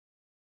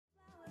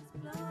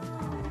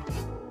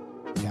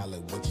Cali,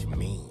 what you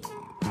mean?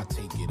 I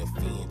take it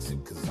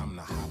offensive, cause I'm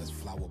the hottest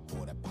flower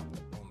boy that popped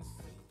up on the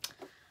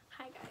scene.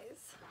 Hi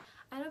guys.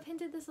 I know I've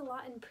hinted this a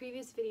lot in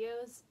previous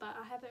videos, but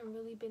I haven't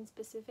really been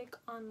specific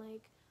on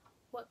like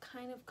what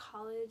kind of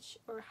college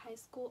or high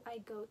school I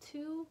go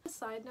to.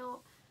 Side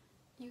note,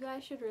 you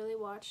guys should really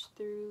watch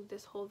through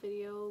this whole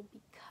video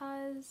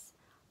because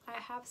I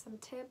have some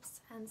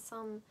tips and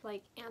some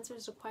like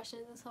answers to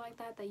questions and stuff like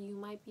that that you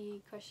might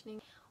be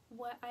questioning.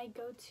 What I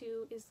go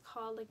to is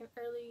called like an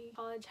early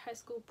college high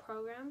school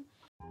program.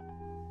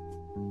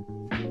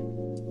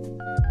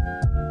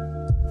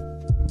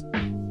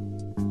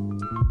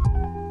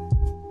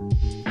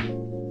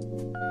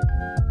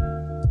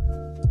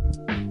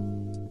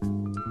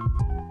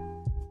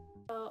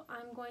 So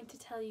I'm going to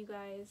tell you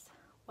guys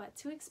what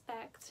to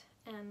expect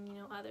and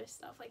other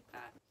stuff like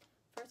that.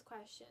 First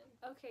question.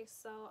 Okay,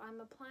 so I'm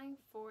applying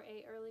for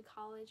a early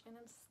college and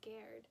I'm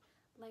scared.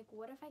 Like,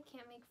 what if I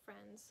can't make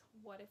friends?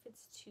 What if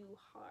it's too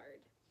hard?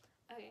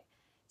 Okay,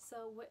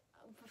 so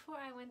before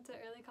I went to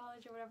early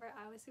college or whatever,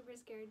 I was super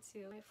scared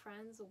too. My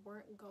friends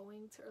weren't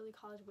going to early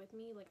college with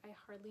me. Like, I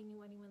hardly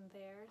knew anyone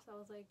there. So I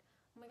was like,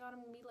 oh my god,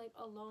 I'm gonna be like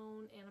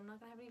alone and I'm not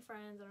gonna have any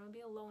friends and I'm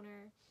gonna be a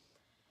loner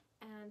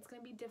and it's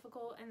gonna be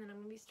difficult and then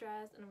I'm gonna be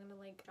stressed and I'm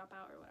gonna like drop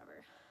out or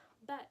whatever.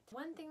 But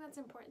one thing that's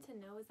important to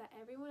know is that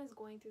everyone is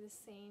going through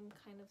the same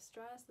kind of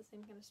stress, the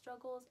same kind of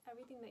struggles.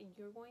 Everything that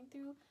you're going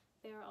through,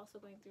 they are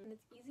also going through. And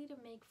it's easy to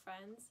make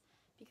friends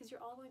because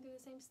you're all going through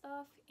the same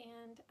stuff.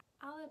 And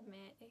I'll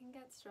admit, it can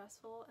get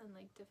stressful and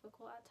like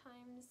difficult at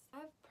times.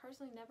 I've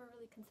personally never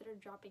really considered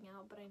dropping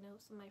out, but I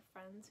know some of my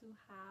friends who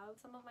have.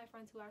 Some of my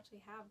friends who actually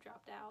have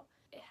dropped out.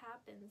 It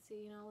happens,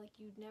 like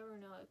you'd never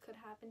know. It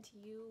could happen to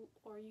you,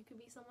 or you could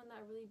be someone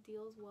that really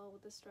deals well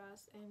with the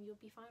stress and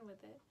you'll be fine with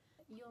it.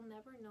 You'll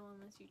never know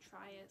unless you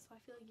try it, so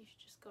I feel like you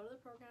should just go to the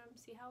program,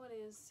 see how it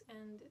is,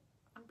 and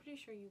I'm pretty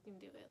sure you can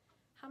do it.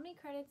 How many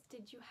credits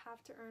did you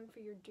have to earn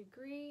for your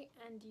degree,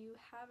 and do you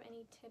have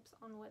any tips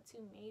on what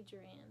to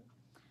major in?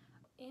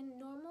 In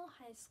normal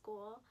high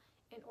school,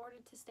 in order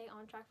to stay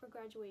on track for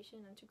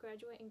graduation and to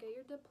graduate and get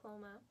your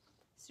diploma,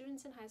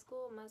 students in high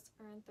school must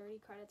earn 30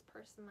 credits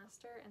per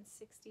semester and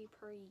 60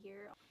 per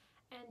year.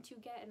 And to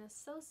get an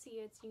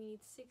associate's, you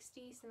need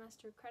 60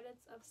 semester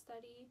credits of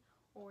study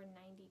or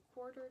 90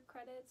 quarter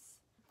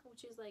credits,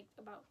 which is like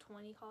about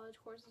 20 college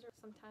courses or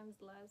sometimes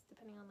less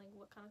depending on like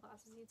what kind of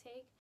classes you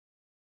take.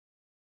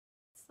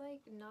 It's like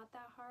not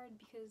that hard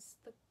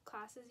because the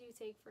classes you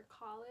take for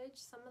college,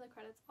 some of the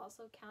credits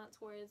also count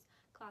towards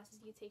classes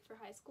you take for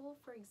high school.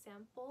 For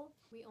example,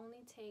 we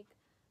only take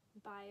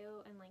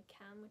bio and like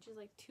chem, which is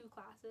like 2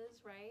 classes,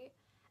 right?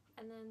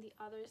 And then the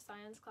other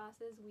science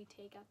classes we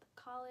take at the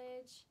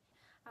college.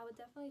 I would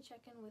definitely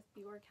check in with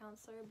your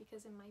counselor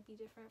because it might be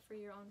different for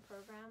your own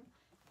program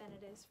than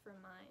it is for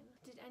mine.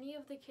 Did any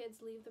of the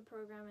kids leave the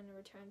program and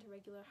return to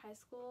regular high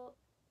school?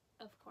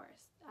 Of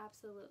course,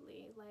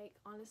 absolutely. Like,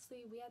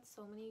 honestly, we had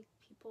so many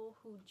people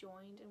who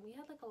joined, and we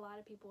had like a lot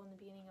of people in the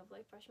beginning of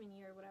like freshman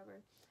year or whatever,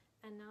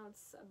 and now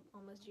it's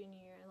almost junior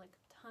year and like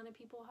a ton of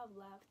people have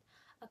left.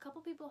 A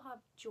couple people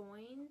have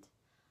joined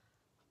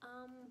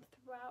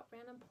throughout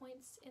random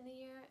points in the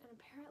year, and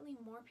apparently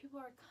more people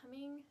are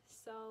coming.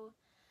 So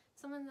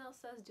someone else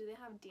says, do they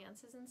have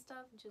dances and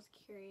stuff? Just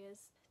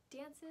curious.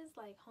 Dances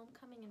like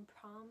homecoming and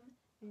prom?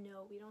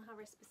 No, we don't have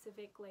our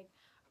specific like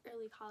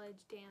early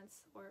college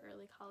dance or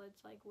early college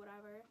like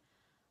whatever.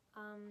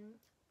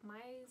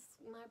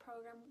 My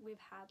program,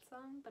 we've had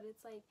some, but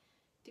it's like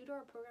due to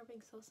our program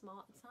being so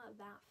small, it's not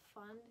that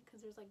fun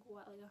because there's like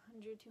 100,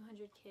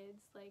 200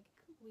 kids. Like,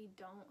 we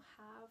don't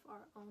have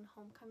our own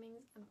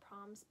homecomings and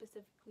proms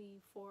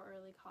specifically for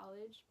early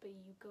college, but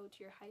you go to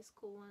your high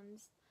school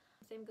ones.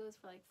 Same goes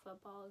for like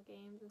football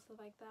games and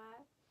stuff like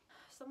that.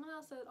 Someone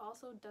else said,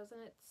 also, doesn't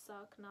it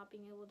suck not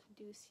being able to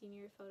do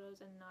senior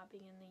photos and not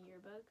being in the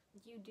yearbook?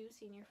 You do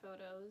senior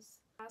photos.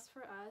 As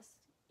for us,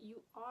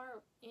 you are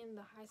in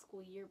the high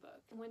school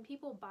yearbook. When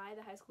people buy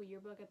the high school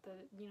yearbook at the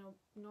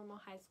normal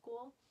high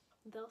school,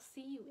 they'll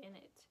see you in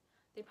it.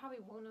 They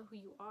probably won't know who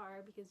you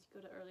are because you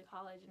go to early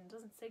college and it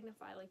doesn't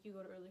signify like you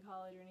go to early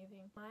college or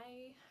anything.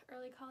 My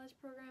early college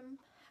program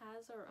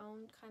has our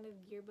own kind of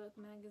yearbook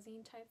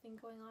magazine type thing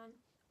going on,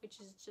 which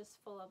is just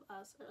full of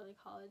us early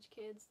college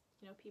kids,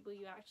 people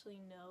you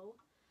actually know.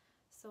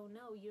 So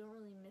no, you don't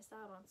really miss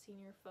out on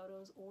senior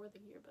photos or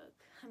the yearbook.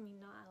 I mean,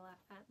 not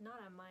at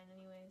mine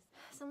anyways.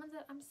 Someone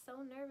said, I'm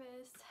so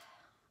nervous.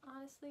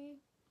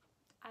 Honestly,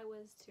 I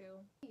was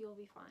too. You'll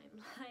be fine.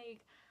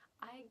 Like,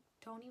 I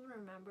don't even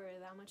remember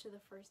that much of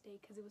the first day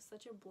because it was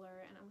such a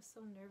blur and I was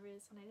so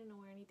nervous and I didn't know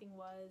where anything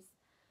was.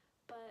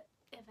 But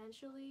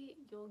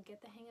eventually you'll get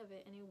the hang of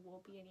it and it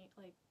won't be any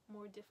like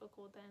more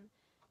difficult than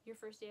your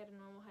first day at a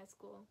normal high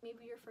school.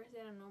 Maybe your first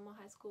day at a normal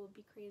high school would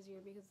be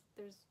crazier because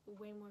there's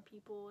way more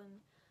people and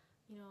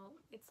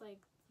it's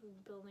like the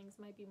buildings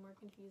might be more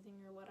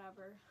confusing or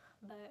whatever,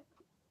 but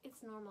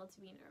it's normal to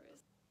be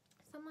nervous.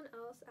 Someone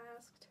else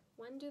asked,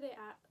 when do they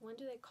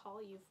call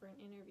you for an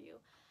interview?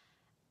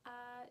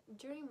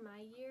 During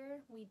my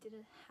year, we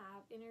didn't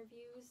have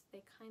interviews.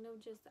 They kind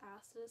of just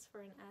asked us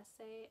for an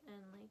essay,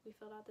 and like we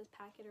filled out this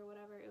packet or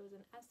whatever. It was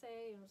an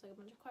essay, and it was like a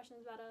bunch of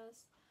questions about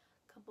us,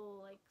 a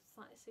couple like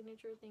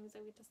signature things that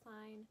we had to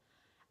sign.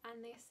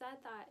 And they said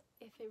that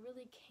if it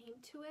really came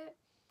to it,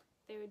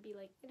 there would be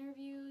like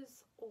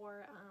interviews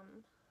or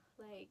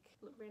like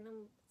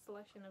random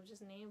selection of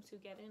just names who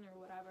get in or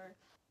whatever.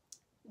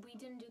 We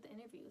didn't do the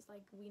interviews.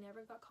 Like, we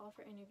never got called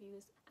for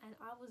interviews, and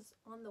I was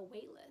on the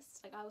wait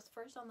list. Like, I was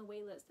first on the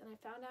wait list, and I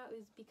found out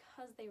it was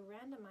because they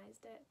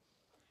randomized it.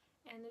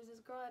 And there's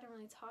this girl I didn't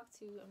really talk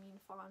to. I mean,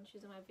 Fawn,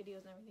 she's in my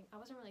videos and everything.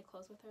 I wasn't really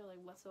close with her, like,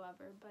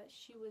 whatsoever, but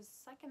she was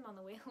second on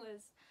the wait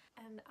list.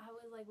 And I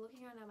was like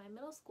looking around at my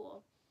middle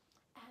school,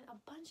 and a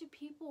bunch of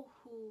people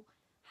who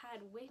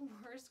had way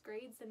worse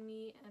grades than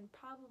me, and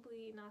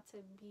probably, not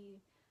to be,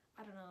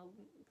 I don't know,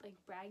 like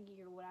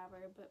braggy or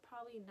whatever, but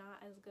probably not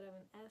as good of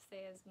an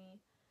essay as me.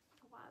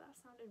 Wow, that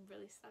sounded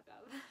really stuck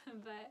up.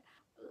 But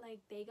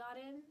like, they got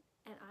in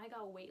and I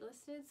got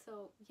waitlisted,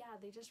 so yeah,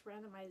 they just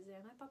randomized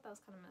it, and I thought that was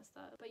kind of messed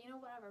up. But you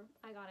know, whatever,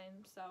 I got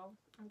in, so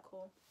I'm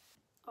cool.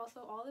 Also,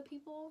 all the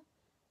people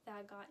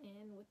that got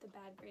in with the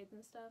bad grades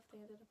and stuff,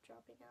 they ended up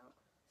dropping out.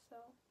 So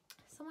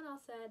someone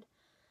else said,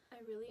 I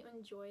really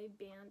enjoy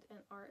band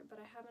and art, but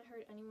I haven't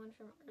heard anyone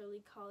from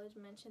early college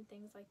mention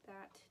things like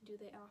that.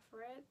 Do they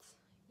offer it?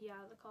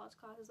 Yeah, the college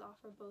classes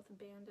offer both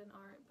band and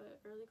art,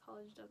 but early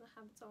college doesn't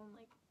have its own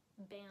like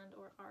band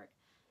or art.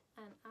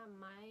 And at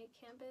my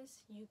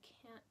campus, you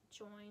can't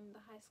join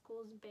the high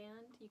school's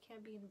band. You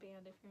can't be in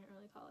band if you're in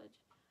early college.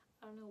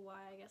 I don't know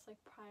why. I guess like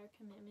prior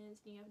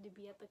commitments, you have to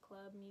be at the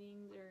club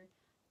meetings or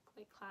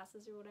like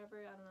classes or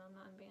whatever. I don't know, I'm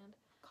not in band.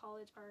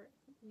 College art,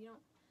 we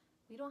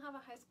don't have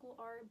a high school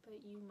art,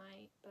 but you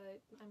might.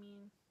 But I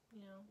mean,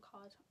 you know,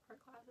 college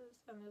art classes,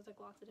 and there's like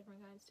lots of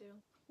different kinds too.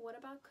 What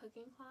about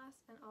cooking class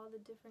and all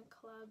the different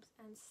clubs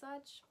and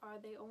such?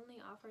 Are they only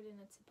offered in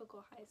a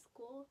typical high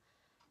school?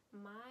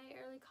 My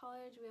early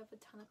college, we have a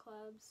ton of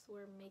clubs.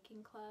 We're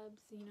making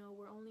clubs, you know,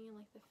 we're only in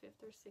like the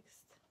fifth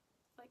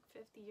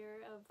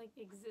year of like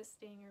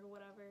existing or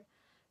whatever.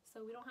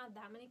 So we don't have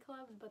that many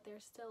clubs, but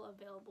they're still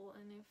available.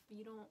 And if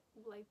you don't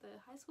like the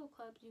high school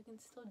clubs, you can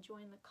still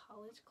join the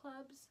college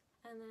clubs.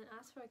 And then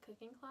as for a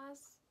cooking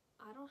class,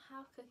 I don't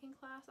have cooking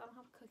class. I don't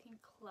have cooking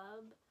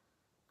club.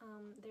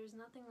 There's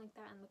nothing like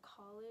that in the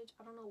college.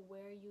 I don't know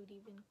where you'd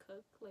even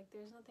cook. Like,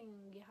 there's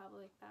nothing you have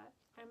like that.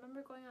 I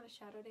remember going on a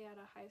shadow day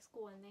at a high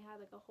school, and they had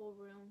like a whole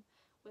room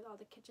with all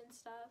the kitchen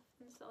stuff.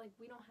 And so like,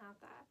 we don't have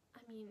that.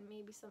 I mean,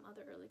 maybe some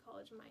other early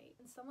college might.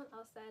 And someone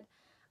else said,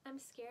 I'm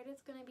scared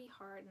it's gonna be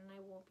hard and I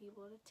won't be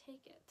able to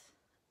take it.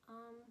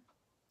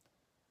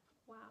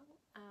 Wow.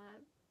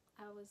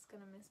 I was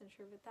gonna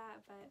misinterpret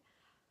that, but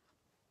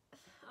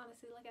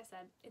honestly, like I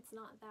said, it's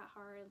not that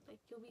hard. Like,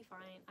 you'll be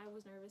fine. I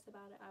was nervous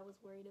about it. I was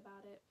worried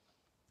about it.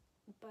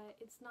 But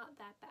it's not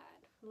that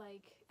bad.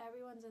 Like,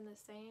 everyone's in the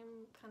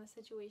same kind of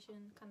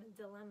situation, kind of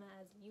dilemma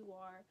as you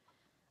are.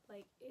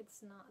 Like,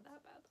 it's not that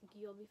bad. Like,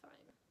 you'll be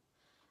fine.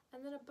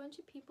 And then a bunch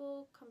of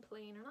people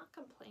complain, or not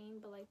complain,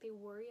 but like they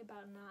worry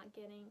about not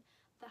getting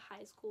the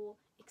high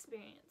school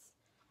experience.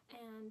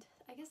 And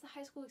I guess the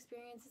high school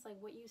experience is like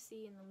what you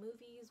see in the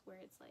movies, where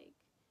it's like,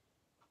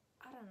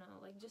 I don't know,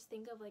 like just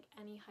think of like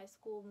any high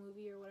school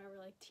movie or whatever,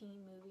 like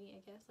teen movie,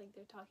 I guess, like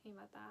they're talking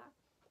about that.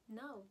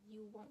 No,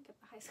 you won't get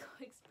the high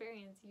school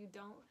experience. You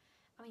don't.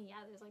 I mean,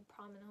 yeah, there's like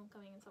prom and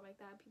homecoming and stuff like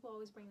that. People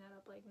always bring that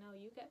up, like, no,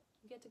 you get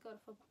to go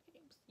to football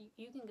games.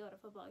 You can go to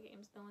football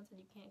games. No one said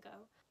you can't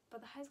go.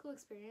 But the high school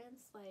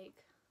experience,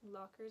 like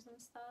lockers and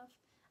stuff,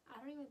 I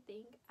don't even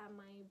think at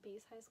my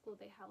base high school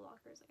they have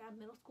lockers. Like at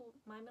middle school,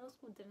 my middle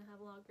school didn't have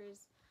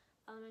lockers.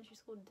 Elementary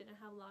school didn't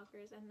have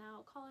lockers, and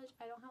now college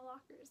I don't have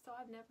lockers. So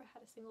I've never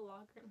had a single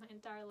locker in my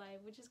entire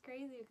life, which is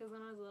crazy because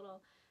when I was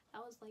little,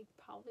 that was like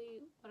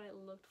probably what I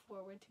looked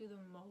forward to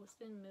the most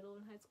in middle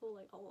and high school,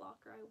 like a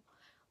locker.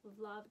 I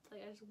loved,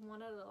 like I just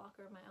wanted a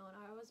locker of my own.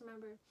 I always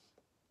remember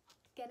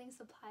getting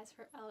supplies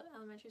for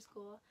elementary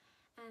school,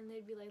 and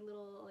they'd be like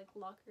little like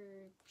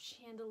locker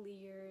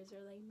chandeliers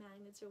or like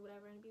magnets or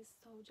whatever, and I'd be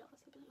so jealous.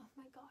 I'd be like, oh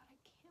my god, I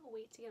can't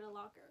wait to get a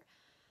locker.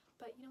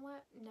 But you know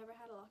what? Never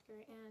had a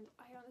locker, and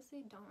I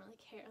honestly don't really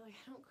care. Like,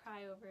 I don't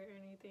cry over it or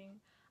anything.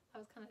 I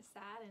was kind of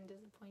sad and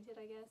disappointed,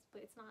 I guess,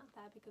 but it's not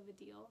that big of a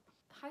deal.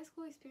 High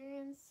school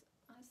experience,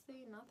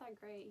 honestly, not that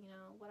great, you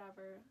know,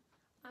 whatever.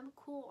 I'm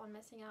cool on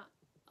missing out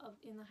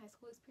in the high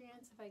school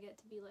experience if I get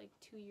to be like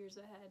 2 years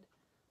ahead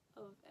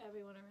of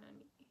everyone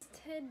around me.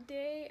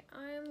 Today,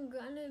 I'm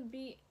gonna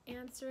be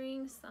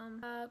answering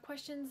some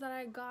questions that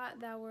I got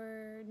that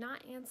were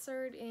not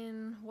answered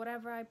in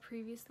whatever I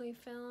previously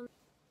filmed.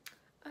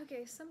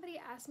 Okay,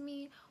 somebody asked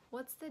me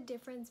what's the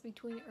difference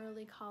between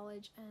early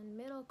college and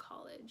middle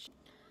college.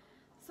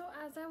 So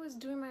as I was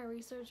doing my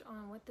research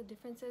on what the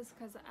difference is,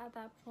 because at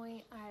that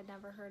point I had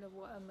never heard of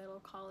what a middle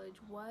college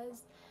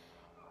was,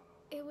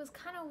 it was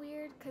kind of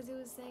weird because it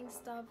was saying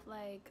stuff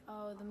like,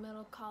 oh, the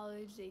middle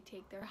college, they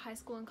take their high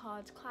school and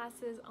college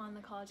classes on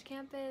the college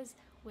campus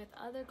with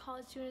other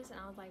college students, and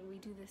I was like, we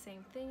do the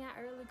same thing at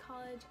early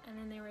college. And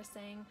then they were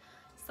saying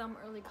some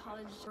early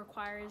college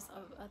requires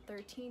a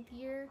 13th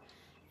year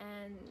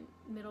and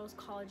middle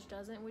college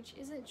doesn't, which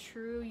isn't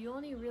true. You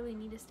only really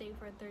need to stay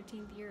for a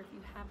 13th year if you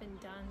haven't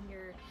done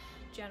your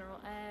general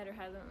ed or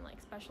haven't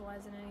like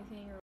specialized in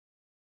anything or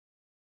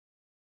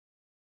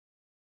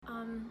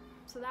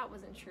so that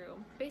wasn't true.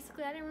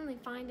 Basically, I didn't really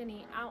find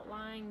any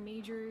outlying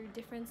major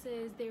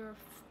differences. They were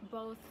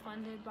both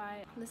funded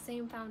by the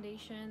same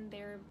foundation.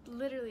 They're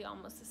literally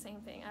almost the same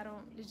thing.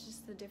 It's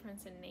just the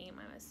difference in name,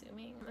 I'm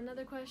assuming.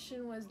 Another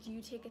question was, do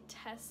you take a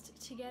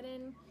test to get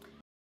in?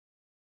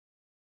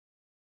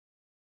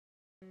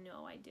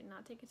 No, I did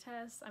not take a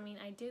test. I mean,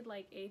 I did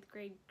like 8th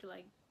grade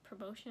like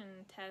promotion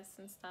tests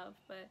and stuff,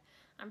 but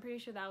I'm pretty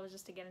sure that was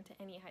just to get into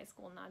any high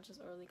school, not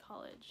just early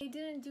college. They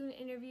didn't do an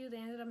interview. They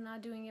ended up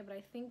not doing it, but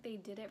I think they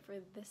did it for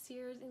this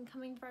year's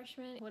incoming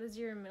freshmen. What does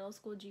your middle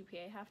school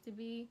GPA have to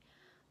be?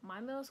 My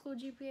middle school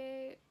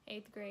GPA,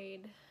 8th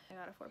grade, I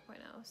got a 4.0.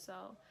 So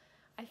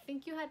I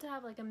think you had to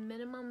have like a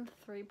minimum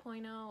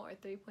 3.0 or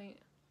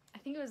I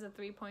think it was a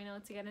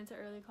 3.0 to get into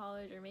early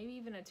college, or maybe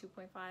even a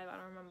 2.5, I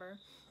don't remember.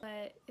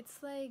 But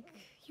it's like,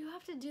 you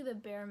have to do the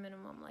bare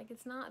minimum. Like,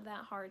 it's not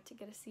that hard to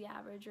get a C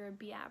average or a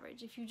B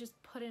average if you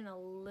just put in a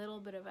little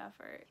bit of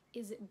effort.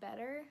 Is it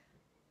better?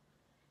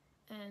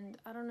 And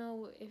I don't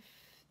know if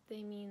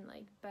they mean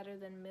like better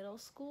than middle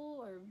school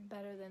or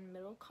better than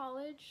middle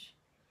college.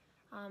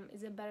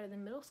 Is it better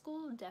than middle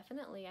school?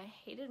 Definitely. I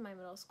hated my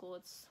middle school.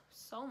 It's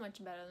so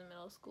much better than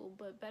middle school,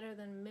 but better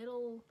than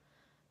middle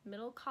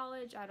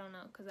college, I don't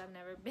know, because I've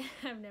never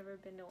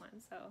been to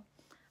one, so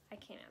I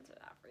can't answer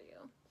that for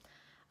you.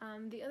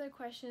 The other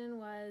question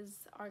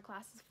was, are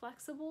classes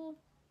flexible?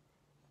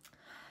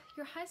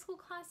 Your high school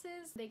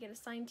classes, they get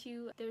assigned to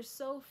you. There's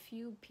so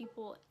few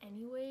people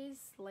anyways,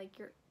 like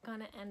you're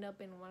gonna end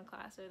up in one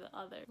class or the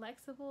other.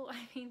 Flexible,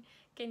 I mean,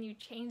 can you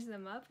change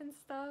them up and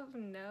stuff?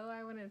 No,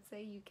 I wouldn't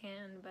say you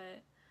can,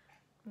 but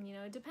you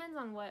know, it depends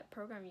on what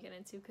program you get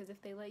into, because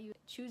if they let you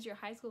choose your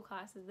high school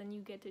classes, then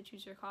you get to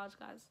choose your college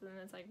classes, and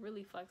it's like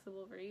really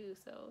flexible for you.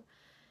 So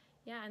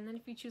yeah, and then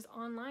if you choose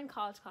online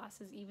college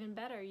classes, even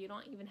better. You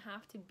don't even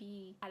have to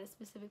be at a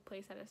specific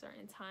place at a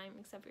certain time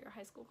except for your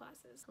high school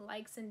classes.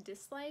 Likes and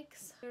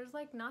dislikes, there's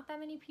like not that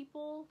many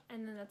people,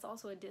 and then that's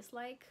also a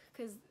dislike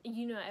because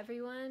you know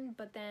everyone,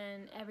 but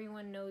then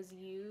everyone knows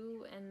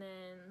you, and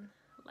then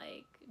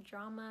like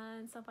drama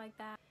and stuff like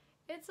that.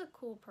 It's a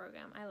cool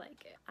program. I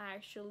like it. I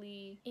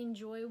actually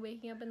enjoy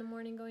waking up in the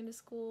morning going to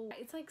school.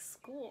 It's like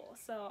school,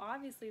 so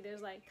obviously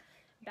there's like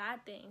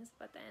bad things,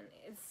 but then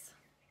it's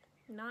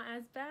not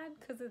as bad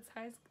because it's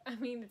high school. I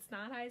mean, it's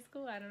not high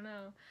school. I don't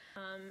know.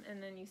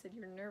 And then you said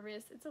you're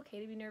nervous. It's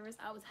okay to be nervous.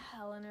 I was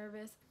hella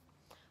nervous.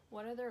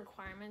 What are the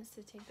requirements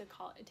to take a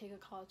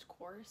college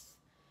course?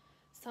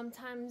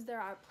 Sometimes there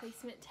are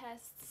placement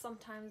tests.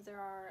 Sometimes there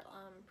are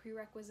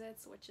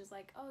prerequisites, which is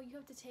like, oh, you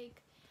have to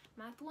take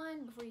Math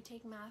 1 before you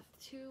take Math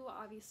 2.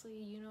 Obviously,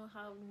 you know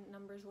how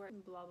numbers work,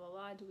 blah, blah,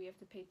 blah. Do we have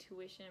to pay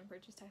tuition,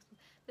 purchase textbooks?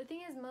 The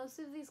thing is,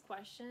 most of these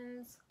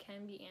questions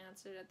can be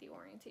answered at the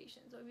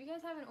orientation. So if you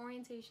guys have an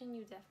orientation,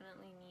 you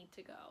definitely need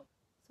to go.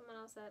 Someone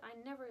else said, I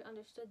never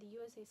understood the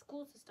USA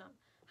school system.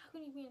 How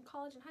can you be in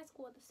college and high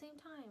school at the same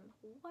time?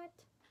 What?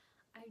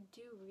 I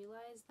do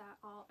realize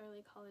that all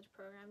early college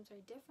programs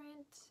are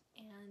different,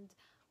 and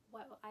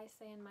what I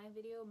say in my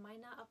video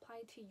might not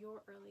apply to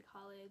your early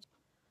college.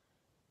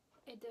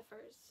 It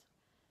differs.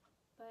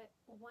 But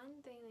one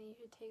thing that you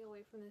should take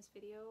away from this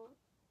video,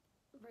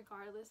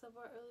 regardless of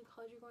what early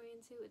college you're going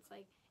into, it's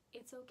like,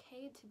 it's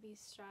okay to be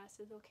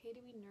stressed, it's okay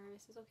to be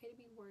nervous, it's okay to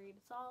be worried.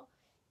 It's all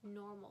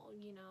normal,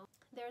 you know.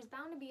 There's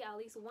bound to be at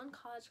least one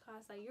college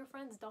class that your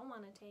friends don't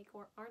want to take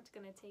or aren't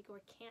going to take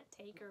or can't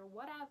take or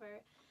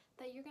whatever,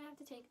 that you're going to have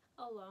to take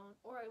alone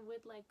or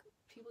with like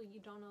people you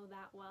don't know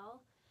that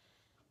well.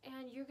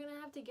 And you're gonna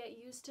have to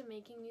get used to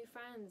making new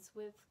friends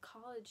with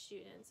college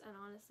students, and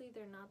honestly,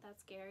 they're not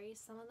that scary.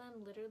 Some of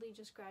them literally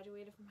just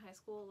graduated from high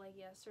school like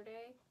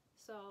yesterday,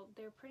 so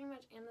they're pretty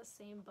much in the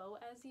same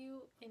boat as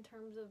you in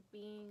terms of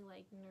being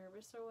like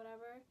nervous or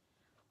whatever.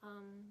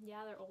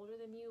 Yeah, they're older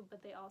than you,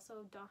 but they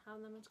also don't have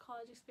that much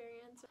college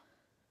experience.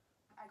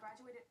 I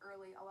graduated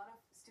early. A lot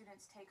of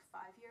students take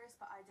 5 years,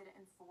 but I did it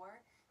in 4.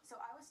 So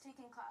I was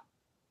taking class.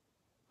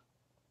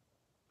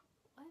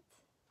 What?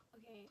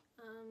 Okay,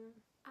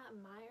 at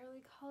my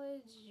early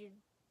college, you're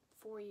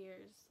 4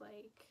 years.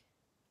 Like,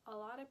 a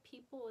lot of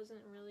people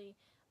isn't really,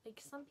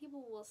 like, some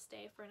people will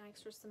stay for an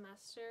extra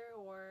semester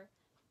or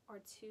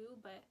 2,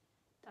 but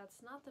that's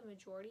not the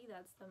majority,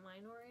 that's the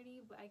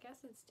minority. But I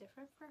guess it's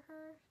different for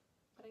her.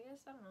 But I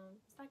guess, I don't know,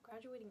 is that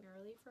graduating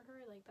early for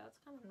her? Like, that's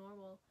kind of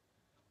normal.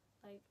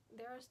 Like,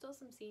 there are still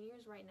some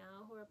seniors right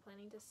now who are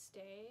planning to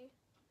stay.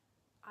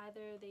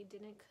 Either they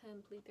didn't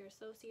complete their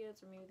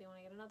associates, or maybe they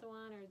want to get another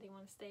one, or they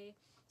want to stay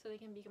so they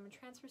can become a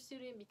transfer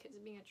student, because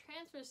being a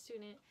transfer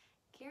student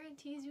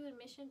guarantees you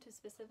admission to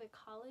specific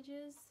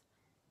colleges.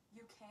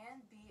 You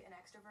can be an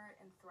extrovert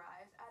and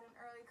thrive at an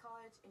early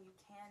college, and you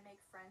can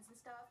make friends and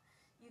stuff.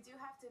 You do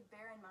have to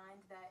bear in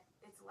mind that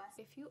it's less.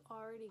 If you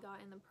already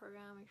got in the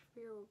program, if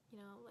you're, you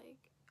know,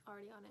 like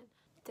already on it,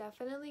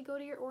 definitely go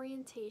to your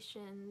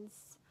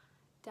orientations.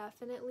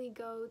 Definitely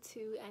go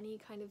to any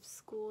kind of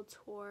school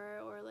tour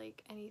or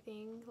like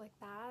anything like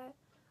that.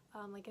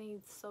 Like any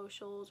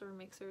socials or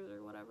mixers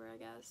or whatever, I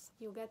guess.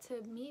 You'll get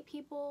to meet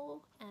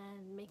people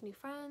and make new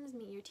friends,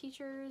 meet your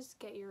teachers,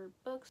 get your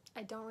books.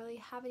 I don't really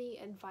have any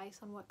advice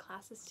on what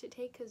classes to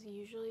take because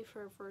usually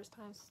for first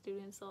time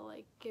students they'll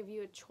like give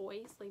you a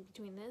choice like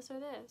between this or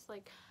this.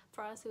 Like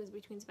for us it was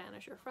between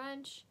Spanish or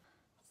French.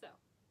 So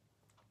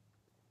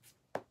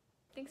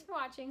thanks for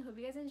watching. Hope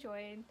you guys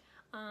enjoyed.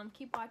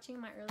 Keep watching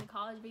my early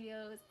college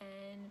videos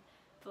and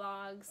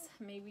vlogs.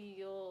 Maybe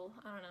you'll,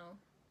 I don't know,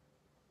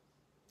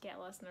 get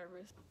less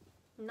nervous.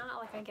 Not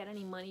like I get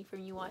any money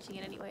from you watching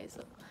it anyway,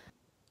 so.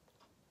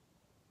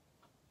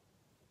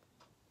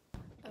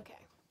 Okay.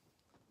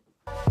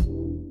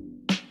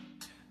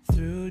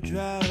 Through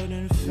drought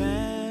and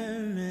famine.